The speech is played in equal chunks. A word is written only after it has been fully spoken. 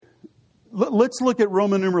Let's look at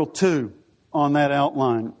Roman numeral 2 on that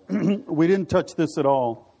outline. We didn't touch this at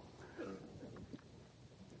all.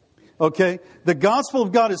 Okay, the gospel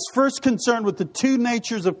of God is first concerned with the two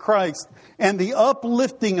natures of Christ and the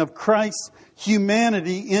uplifting of Christ's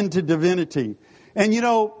humanity into divinity. And you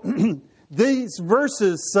know, these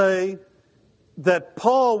verses say that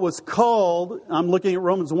Paul was called, I'm looking at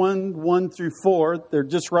Romans 1 through 4, they're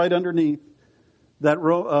just right underneath that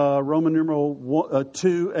Roman numeral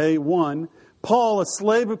 2a1. Paul, a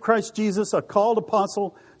slave of Christ Jesus, a called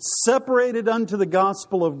apostle, separated unto the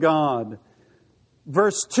gospel of God.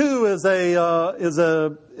 Verse 2 is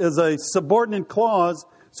a subordinate clause,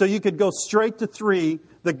 so you could go straight to 3.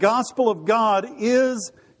 The gospel of God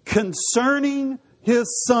is concerning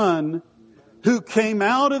His Son, who came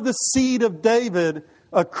out of the seed of David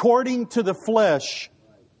according to the flesh,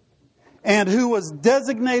 and who was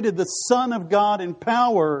designated the Son of God in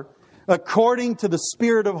power according to the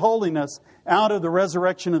Spirit of holiness out of the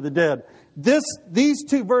resurrection of the dead. These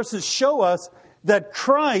two verses show us that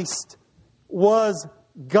Christ was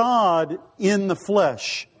God in the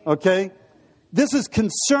flesh. Okay? This is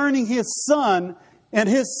concerning His Son, and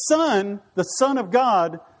His Son, the Son of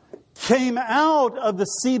God, came out of the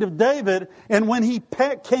seed of David, and when He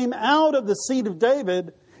came out of the seed of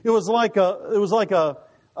David, it was like a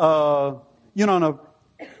on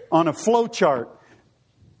a flow chart.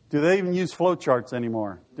 Do they even use flow charts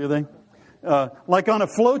anymore? Do they? Like on a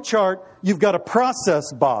flow chart, you've got a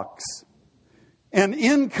process box. And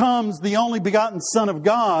in comes the only begotten Son of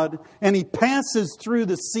God, and He passes through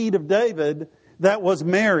the seed of David, that was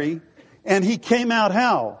Mary, and He came out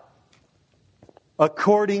how?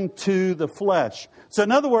 According to the flesh. So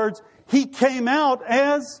in other words, He came out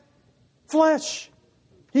as flesh.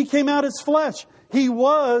 He came out as flesh. He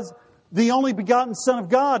was the only begotten Son of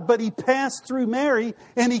God, but He passed through Mary,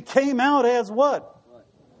 and He came out as what?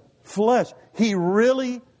 Flesh. He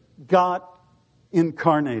really got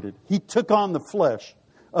incarnated. He took on the flesh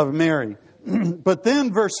of Mary. But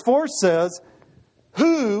then verse 4 says,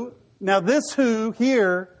 who, now this who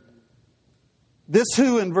here, this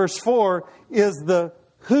who in verse 4 is the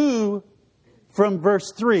who from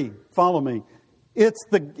verse 3. Follow me. It's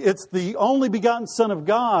the only begotten Son of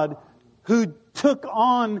God who took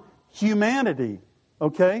on humanity.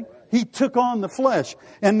 Okay? He took on the flesh.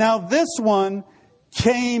 And now this one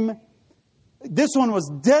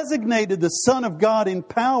was designated the Son of God in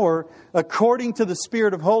power according to the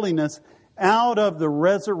Spirit of holiness out of the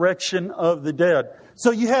resurrection of the dead.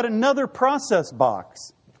 So you had another process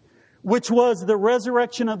box, which was the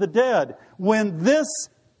resurrection of the dead. When this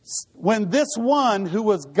one who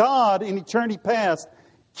was God in eternity past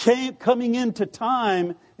coming into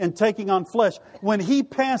time and taking on flesh, when He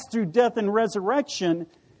passed through death and resurrection,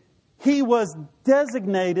 He was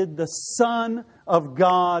designated the Son of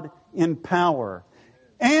God in power.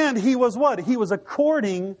 And He was what? He was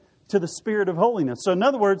according to the Spirit of holiness. So in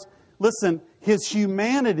other words, listen, His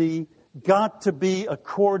humanity got to be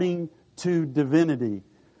according to divinity.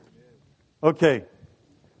 Okay.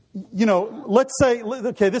 You know, let's say,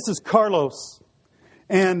 okay, this is Carlos.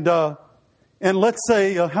 And let's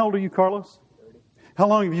say, how old are you, Carlos? 30. How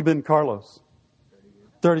long have you been Carlos?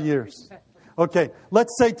 30 years. Okay,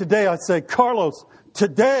 let's say today I say, Carlos,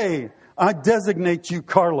 today I designate you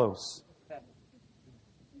Carlos.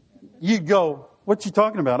 You go, what you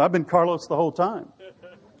talking about? I've been Carlos the whole time.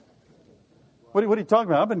 What are you talking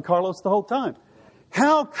about? I've been Carlos the whole time.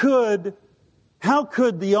 How could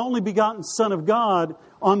the only begotten Son of God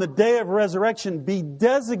on the day of resurrection be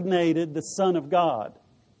designated the Son of God?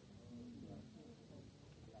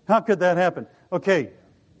 How could that happen? Okay,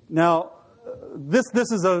 now this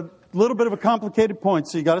is a little bit of a complicated point,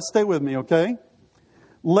 so you got to stay with me, okay?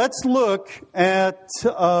 Let's look at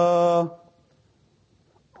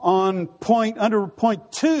under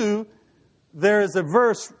point 2. There is a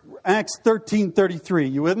verse, Acts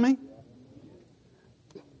 13:33. You with me?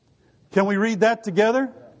 Can we read that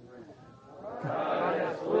together? God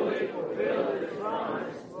has fully fulfilled His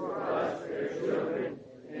promise for us, their children,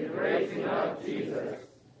 in raising up Jesus,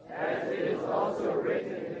 as it is also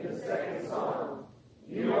written in the second Psalm,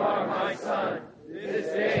 "You are my Son. This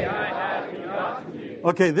day I have begotten you."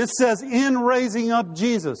 Okay, this says in raising up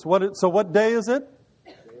Jesus. So what day is it?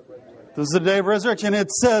 This is the day of resurrection.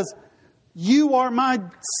 It says, "You are my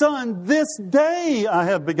Son. This day I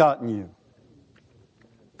have begotten you."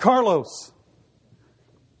 Carlos.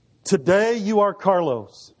 Today you are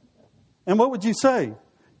Carlos. And what would you say?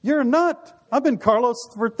 You're a nut. I've been Carlos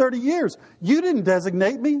for 30 years. You didn't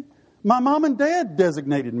designate me. My mom and dad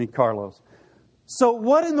designated me Carlos. So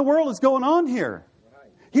what in the world is going on here?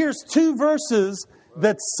 Here's two verses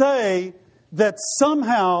that say that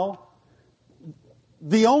somehow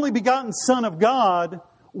the only begotten Son of God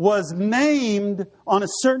was named on a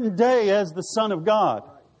certain day as the Son of God.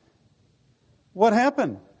 What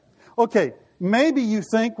happened? Okay, maybe you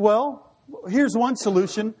think, well, here's one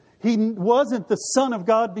solution. He wasn't the Son of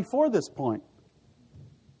God before this point.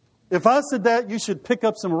 If I said that, you should pick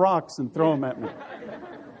up some rocks and throw them at me.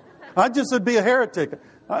 I just would be a heretic.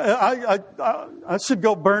 I should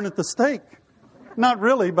go burn at the stake. Not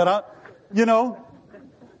really, but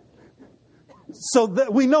So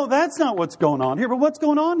we know that's not what's going on here. But what's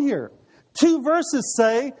going on here? 2 verses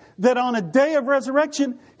say that on a day of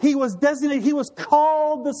resurrection, He was designated, He was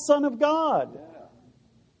called the Son of God.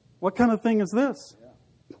 What kind of thing is this?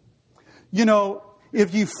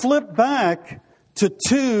 If you flip back to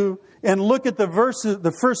 2 and look at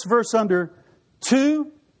the first verse under 2,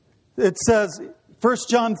 it says, 1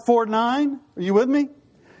 John 4:9. Are you with me?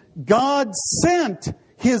 God sent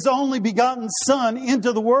His only begotten Son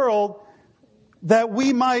into the world that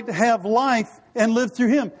we might have life and live through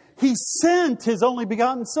Him. He sent His only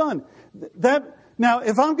begotten Son. Now,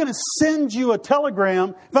 if I'm going to send you a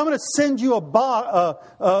telegram, if I'm going to send you a box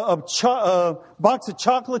of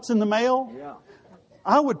chocolates in the mail,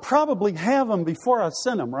 I would probably have them before I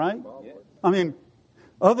sent them, right? I mean,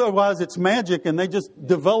 otherwise it's magic and they just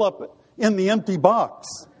develop in the empty box.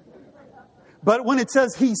 But when it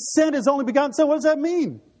says He sent His only begotten Son, what does that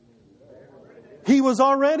mean? He was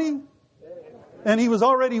already... And He was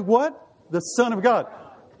already what? The Son of God.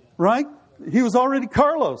 Right? He was already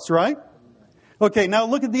Carlos, right? Okay, now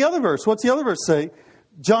look at the other verse. What's the other verse say?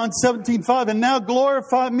 John 17:5. And now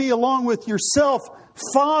glorify me along with yourself,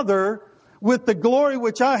 Father, with the glory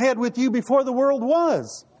which I had with you before the world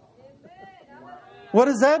was. What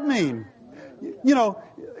does that mean?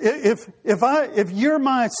 If you're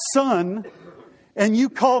my son and you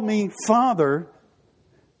call me Father,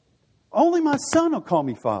 only my son will call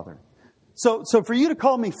me Father. So for you to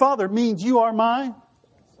call me Father means you are my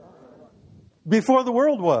before the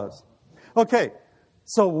world was. Okay,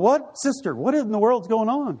 so what in the world's going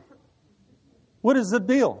on? What is the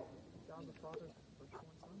deal? God the Father, the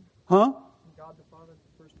firstborn Son. Huh? God the Father,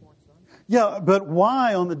 the firstborn Son. Yeah, but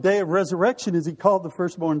why on the day of resurrection is He called the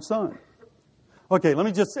firstborn Son? Okay, let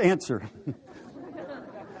me just answer.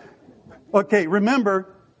 Okay,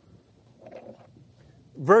 remember,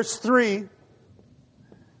 verse 3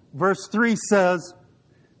 says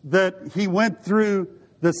that He went through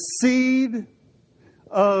the seed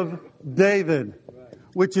of David,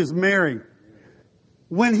 which is Mary.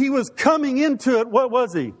 When He was coming into it, what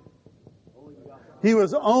was He? He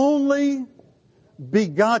was only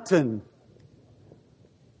begotten.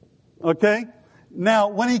 Okay? Now,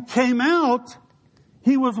 when He came out,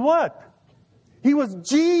 He was what? He was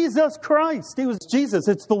Jesus Christ. He was Jesus.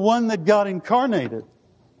 It's the one that got incarnated.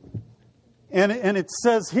 And it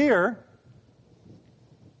says here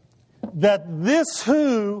that this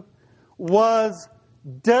who was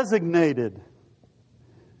designated.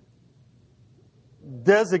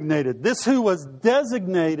 This who was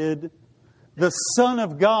designated the Son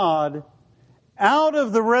of God out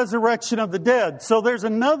of the resurrection of the dead. So there's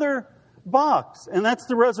another box, and that's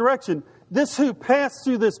the resurrection. This who passed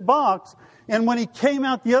through this box, and when He came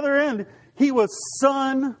out the other end, He was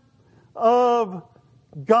Son of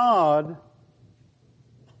God.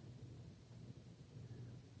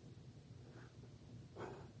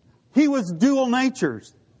 He was dual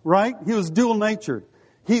natures, right? He was dual natured.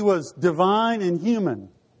 He was divine and human,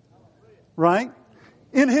 right?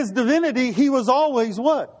 In His divinity, He was always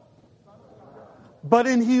what? But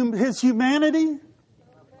in His humanity,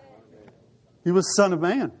 He was Son of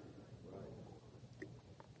Man.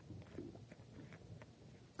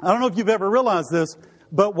 I don't know if you've ever realized this,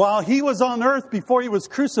 but while He was on earth before He was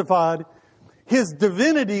crucified, His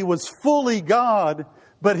divinity was fully God,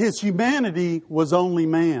 but His humanity was only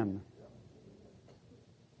man.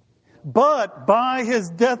 But by His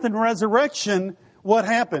death and resurrection, what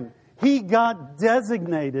happened? He got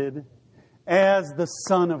designated as the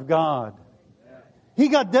Son of God. He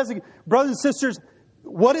got designated. Brothers and sisters,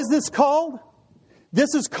 what is this called?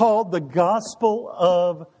 This is called the gospel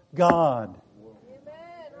of God. Amen.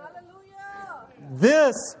 Hallelujah.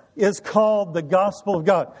 This is called the gospel of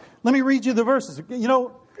God. Let me read you the verses.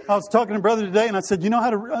 I was talking to a brother today and I said, how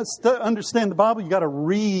to understand the Bible? You got to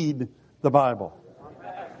read the Bible.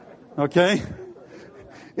 Okay?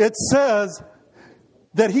 It says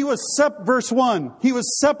that He was, verse 1, He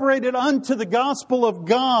was separated unto the gospel of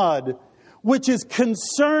God, which is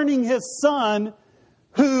concerning His Son,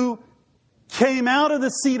 who came out of the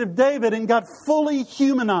seed of David and got fully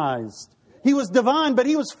humanized. He was divine, but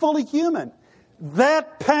He was fully human.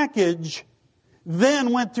 That package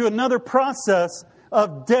then went through another process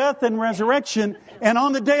of death and resurrection. And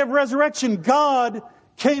on the day of resurrection, God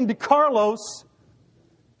came to Carlos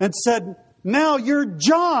and said, now you're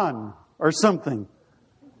John, or something.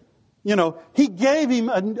 You know, he gave him,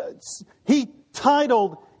 he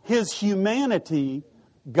titled his humanity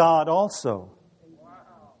God also.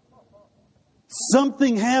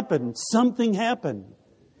 Something happened. Something happened.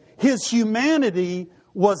 His humanity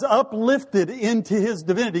was uplifted into his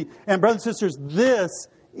divinity. And brothers and sisters, this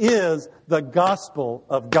is the gospel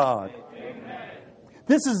of God.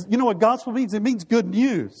 This is, you know what gospel means? It means good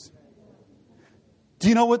news. Do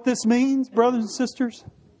you know what this means, brothers and sisters?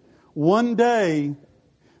 One day,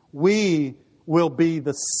 we will be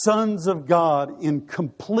the sons of God in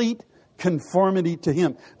complete conformity to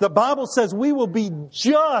Him. The Bible says we will be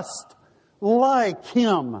just like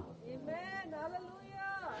Him. Amen.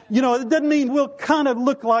 Hallelujah. You know, it doesn't mean we'll kind of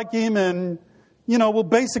look like Him and, you know, we'll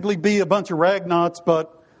basically be a bunch of ragnots,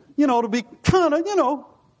 but, you know, it'll be kind of, you know.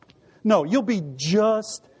 No, you'll be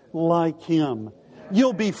just like Him.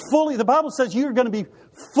 You'll be fully, the Bible says you're going to be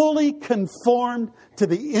fully conformed to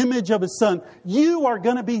the image of His Son. You are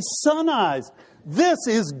going to be sonized. This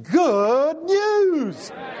is good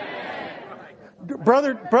news.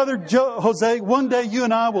 Brother Jose, one day you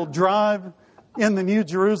and I will drive in the New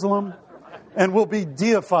Jerusalem and we'll be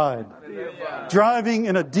deified. Driving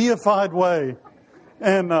in a deified way.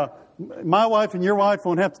 And my wife and your wife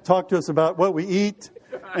won't have to talk to us about what we eat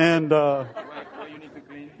and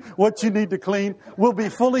what you need to clean. We're going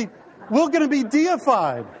to be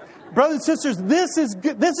deified. Brothers and sisters, this is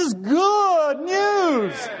good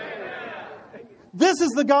news. This is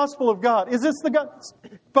the gospel of God. Is this the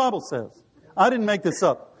Bible says? I didn't make this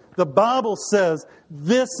up. The Bible says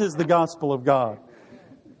this is the gospel of God.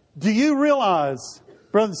 Do you realize,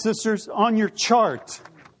 brothers and sisters, on your chart,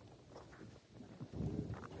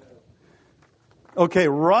 okay,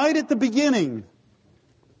 right at the beginning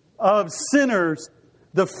of sinners,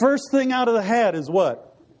 the first thing out of the hat is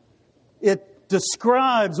what? It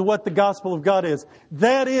describes what the gospel of God is.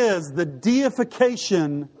 That is the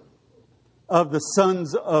deification of the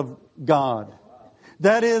sons of God.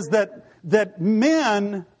 That is that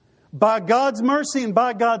men, by God's mercy and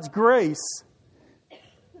by God's grace,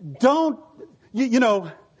 don't, you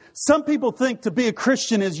know, some people think to be a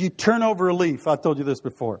Christian is you turn over a leaf. I told you this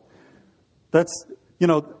before. That's, you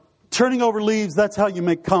know, turning over leaves, that's how you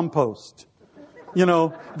make compost. You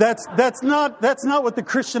know, that's not what the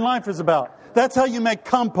Christian life is about. That's how you make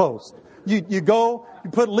compost. You go,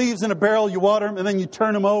 you put leaves in a barrel, you water them, and then you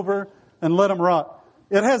turn them over and let them rot.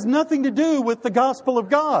 It has nothing to do with the gospel of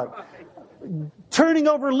God. Turning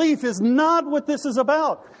over a leaf is not what this is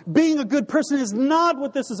about. Being a good person is not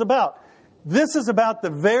what this is about. This is about the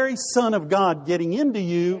very Son of God getting into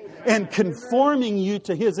you and conforming you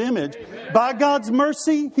to His image. By God's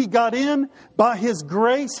mercy, He got in. By His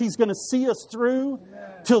grace, He's going to see us through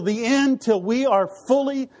till the end, till we are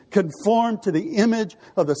fully conformed to the image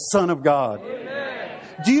of the Son of God.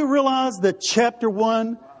 Do you realize that chapter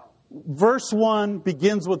 1, verse 1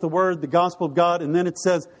 begins with the word, the gospel of God, and then it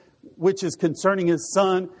says, which is concerning His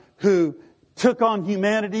Son who took on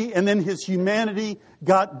humanity, and then His humanity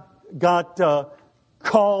got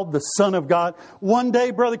called the Son of God. One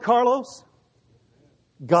day, Brother Carlos,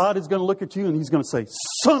 God is going to look at you and He's going to say,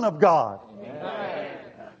 Son of God. Amen.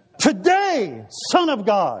 Today, Son of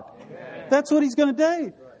God. Amen. That's what He's going to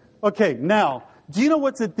do. Okay, now, do you know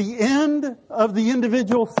what's at the end of the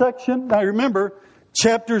individual section? Now remember,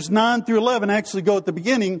 chapters 9 through 11 actually go at the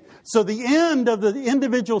beginning. So the end of the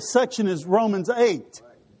individual section is Romans 8.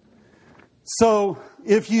 So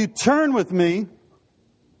if you turn with me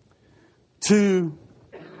to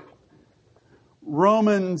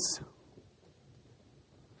Romans,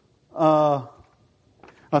 I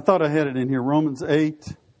thought I had it in here, Romans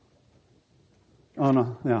 8. Oh,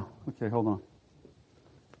 no, yeah, okay, hold on.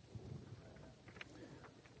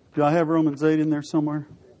 Do I have Romans 8 in there somewhere?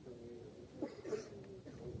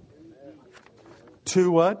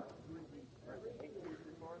 To what?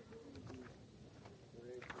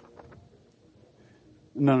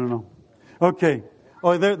 No. Okay.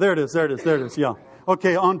 Oh, there it is. Yeah.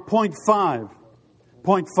 Okay, on point 5.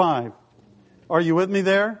 Point 5. Are you with me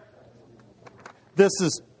there? This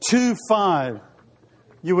is 2:5.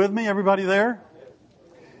 You with me? Everybody there?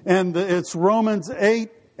 And it's Romans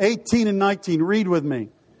 8:18 and 19. Read with me.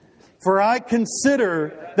 For I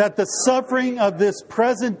consider that the suffering of this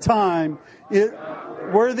present time is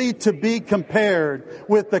worthy to be compared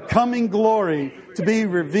with the coming glory to be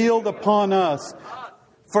revealed upon us.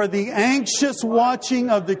 For the anxious watching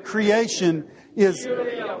of the creation is...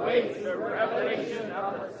 awaits the revelation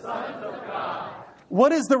of the sons of God.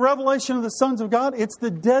 What is the revelation of the sons of God? It's the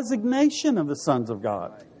designation of the sons of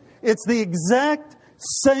God. It's the exact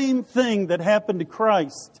same thing that happened to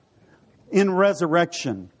Christ in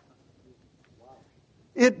resurrection.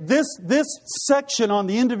 This section on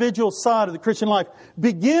the individual side of the Christian life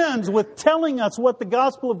begins with telling us what the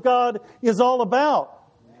gospel of God is all about.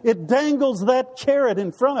 It dangles that carrot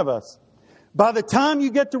in front of us. By the time you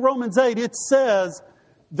get to Romans 8, it says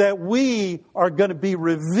that we are going to be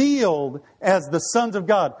revealed as the sons of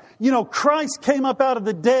God. You know, Christ came up out of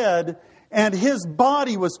the dead and His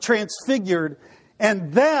body was transfigured,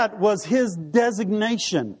 and that was His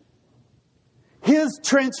designation. His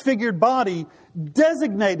transfigured body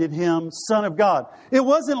designated Him Son of God. It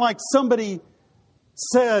wasn't like somebody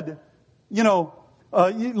said,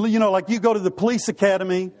 like you go to the police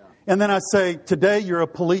academy and then I say, today you're a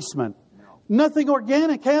policeman. Nothing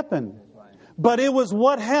organic happened. But it was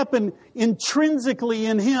what happened intrinsically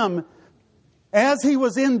in Him as He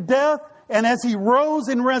was in death and as He rose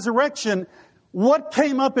in resurrection. What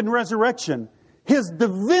came up in resurrection? His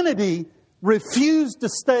divinity refused to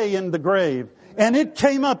stay in the grave. And it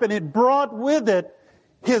came up and it brought with it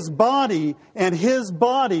His body, and His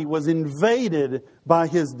body was invaded by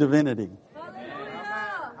His divinity.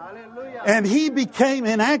 Hallelujah. And He became,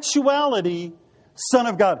 in actuality, Son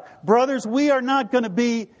of God. Brothers, we are not going to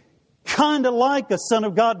be kind of like a Son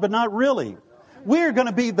of God, but not really. We're going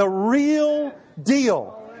to be the real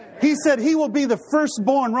deal. He said He will be the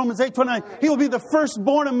firstborn, Romans 8:29. He will be the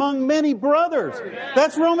firstborn among many brothers.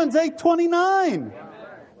 That's Romans 8:29.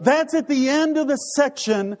 That's at the end of the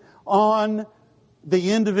section on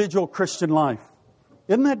the individual Christian life.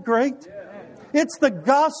 Isn't that great? It's the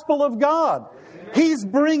gospel of God. He's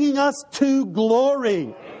bringing us to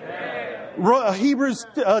glory. Hebrews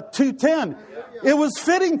 2:10. It was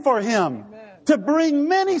fitting for Him to bring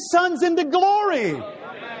many sons into glory.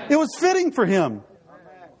 It was fitting for Him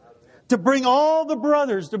to bring all the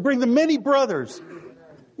brothers, to bring the many brothers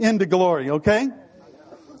into glory. Okay?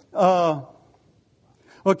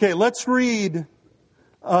 Okay, let's read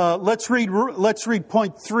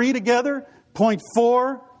point 3 together. Point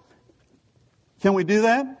 4. Can we do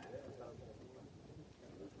that?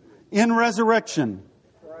 In resurrection.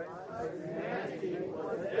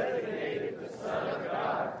 Designated the Son of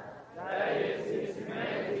God. That is, His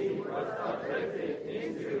humanity was uplifted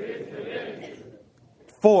into His divinity.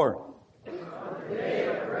 4. On the day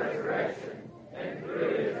of resurrection, and through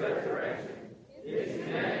His resurrection, His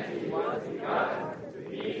humanity was begotten to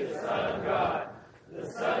be the Son of God. The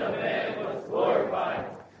Son of Man was glorified.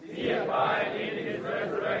 He abide in His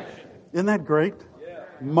resurrection. Isn't that great?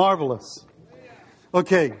 Marvelous.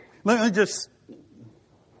 Okay, let me just...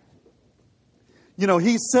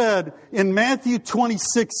 He said in Matthew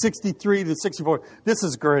 26:63 to 64, this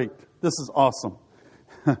is great. This is awesome.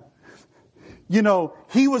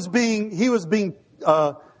 He was being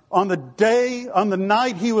on the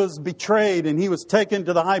night He was betrayed, and He was taken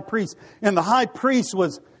to the high priest, and the high priest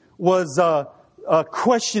was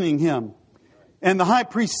questioning Him. And the high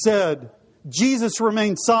priest said, Jesus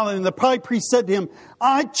remained silent, and the high priest said to him,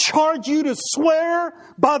 I charge you to swear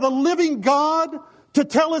by the living God to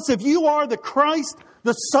tell us if you are the Christ,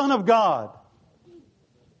 the Son of God.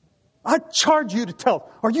 I charge you to tell,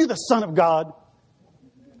 are you the Son of God?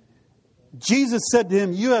 Jesus said to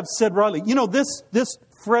him, you have said rightly. This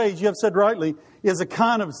phrase, you have said rightly, is a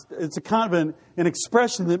kind of an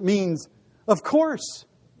expression that means, of course.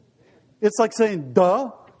 It's like saying, duh.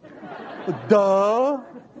 Duh.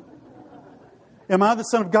 Am I the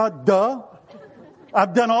Son of God? Duh.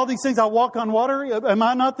 I've done all these things. I walk on water. Am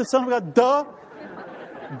I not the Son of God? Duh.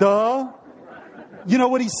 Duh. You know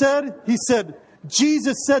what He said? He said,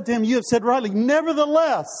 Jesus said to him, you have said rightly.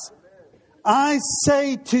 Nevertheless, I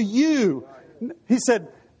say to you. He said,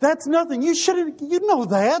 that's nothing. You know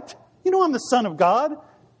that. You know I'm the Son of God.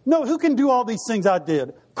 No, who can do all these things I did?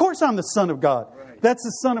 Of course I'm the Son of God. That's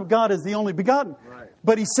the Son of God as the only begotten.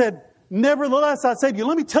 But He said, nevertheless, I say to you,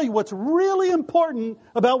 let me tell you what's really important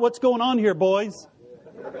about what's going on here, boys.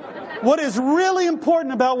 What is really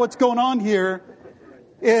important about what's going on here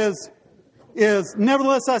is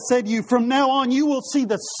nevertheless, I say to you, from now on, you will see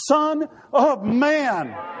the Son of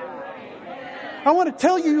Man. I want to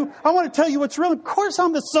tell you what's real. Of course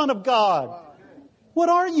I'm the Son of God. What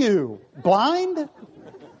are you? Blind?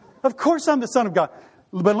 Of course I'm the Son of God.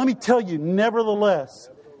 But let me tell you, nevertheless,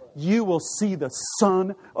 you will see the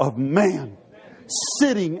Son of Man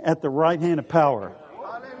sitting at the right hand of power.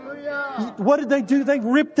 Hallelujah. What did they do? They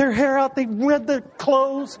ripped their hair out. They rent their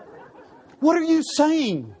clothes. What are you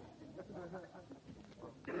saying?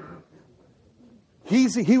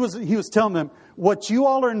 he was telling them, what you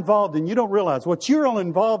all are involved in, you don't realize, what you're all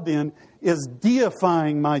involved in is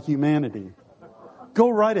deifying my humanity. Go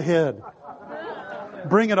right ahead.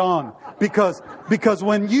 Bring it on. Because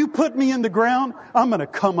when you put me in the ground, I'm going to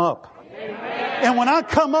come up. And when I'm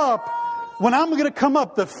going to come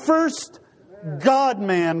up, the first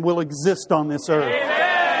God-man will exist on this earth.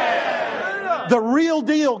 The real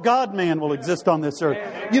deal God-man will exist on this earth.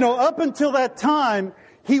 Up until that time,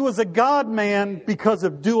 he was a God-man because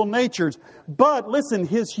of dual natures. But listen,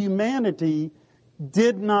 his humanity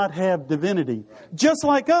did not have divinity. Just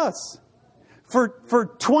like us.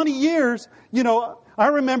 For 20 years, I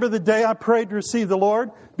remember the day I prayed to receive the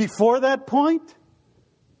Lord. Before that point,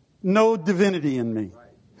 no divinity in me.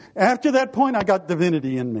 After that point, I got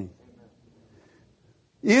divinity in me.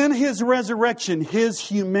 In His resurrection, His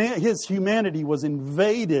humanity was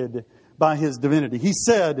invaded by His divinity. He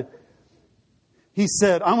said,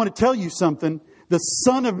 I want to tell you something. The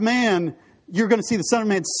Son of Man, you're going to see the Son of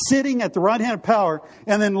Man sitting at the right hand of power.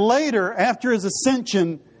 And then later, after His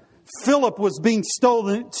ascension, Philip was being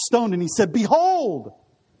stoned and he said, behold,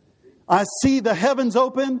 I see the heavens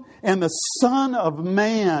open and the Son of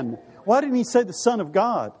Man. Why didn't he say the Son of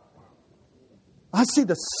God? I see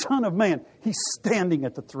the Son of Man. He's standing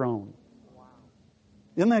at the throne.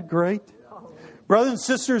 Isn't that great? Brothers and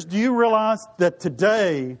sisters, do you realize that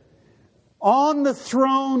today, on the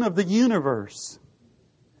throne of the universe,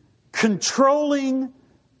 controlling,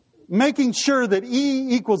 making sure that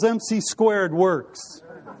E equals MC squared works,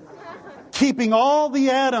 keeping all the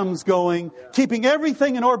atoms going, keeping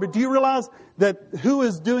everything in orbit. Do you realize that who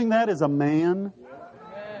is doing that is a man?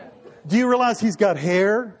 Do you realize he's got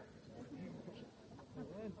hair?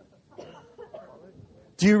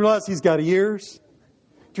 Do you realize he's got ears?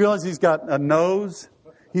 Do you realize he's got a nose?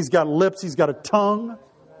 He's got lips. He's got a tongue.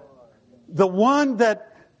 The one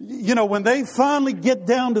that, when they finally get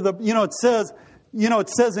down to it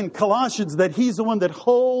says in Colossians that he's the one that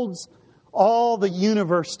holds all the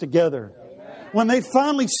universe together. When they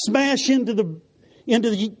finally smash into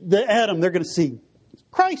the atom, they're going to see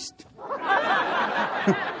Christ.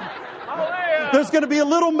 There's going to be a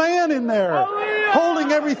little man in there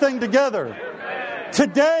holding everything together.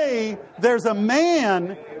 Today, there's a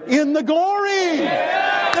man in the glory.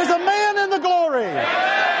 There's a man in the glory.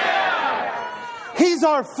 He's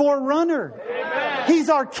our forerunner. He's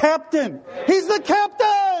our captain. He's the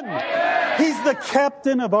captain. He's the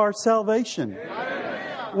captain of our salvation.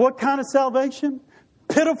 What kind of salvation?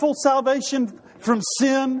 Pitiful salvation from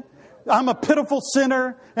sin. I'm a pitiful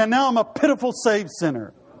sinner, and now I'm a pitiful saved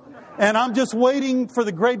sinner. And I'm just waiting for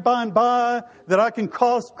the great by and by that I can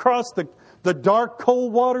cross the dark,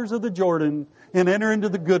 cold waters of the Jordan and enter into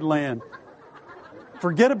the good land.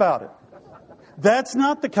 Forget about it. That's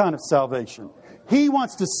not the kind of salvation. He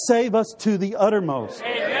wants to save us to the uttermost.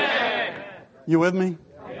 Amen. You with me?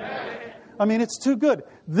 Amen. I mean, it's too good.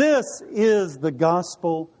 This is the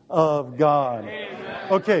gospel of God.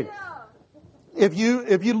 Amen. Okay. If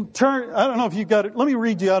you turn, I don't know if you got it. Let me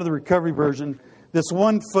read you out of the Recovery Version this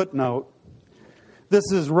one footnote.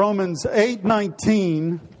 This is Romans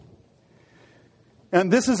 8:19.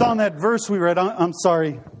 And this is on that verse we read. I'm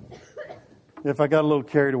sorry if I got a little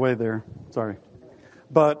carried away there. Sorry.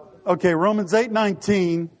 But, okay, Romans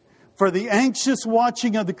 8:19. For the anxious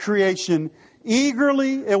watching of the creation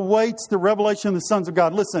eagerly awaits the revelation of the sons of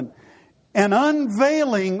God. Listen, an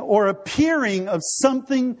unveiling or appearing of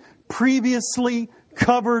something previously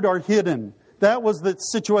covered or hidden. That was the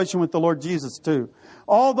situation with the Lord Jesus too.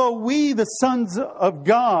 Although we, the sons of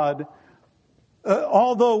God,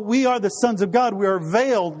 although we are the sons of God, we are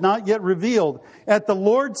veiled, not yet revealed. At the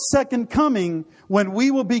Lord's second coming, when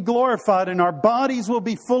we will be glorified and our bodies will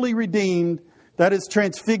be fully redeemed, that is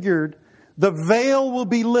transfigured, the veil will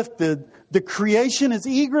be lifted. The creation is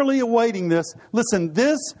eagerly awaiting this. Listen,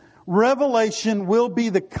 this revelation will be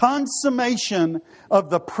the consummation of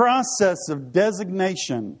the process of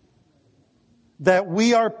designation that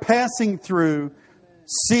we are passing through.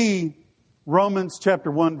 See Romans chapter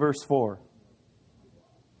 1, verse 4.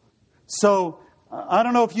 So, I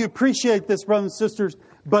don't know if you appreciate this, brothers and sisters,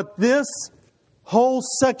 but this whole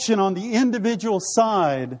section on the individual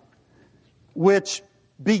side, which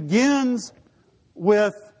begins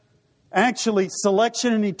with actually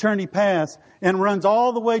selection in eternity past and runs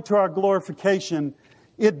all the way to our glorification,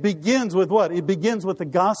 it begins with what? It begins with the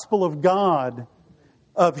gospel of God,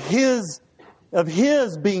 of His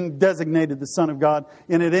being designated the Son of God,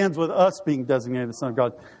 and it ends with us being designated the Son of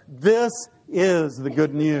God. This is the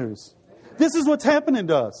good news. This is what's happening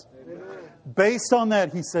to us. Based on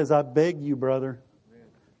that, he says, I beg you, brother,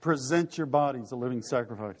 present your bodies a living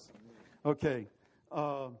sacrifice. Okay.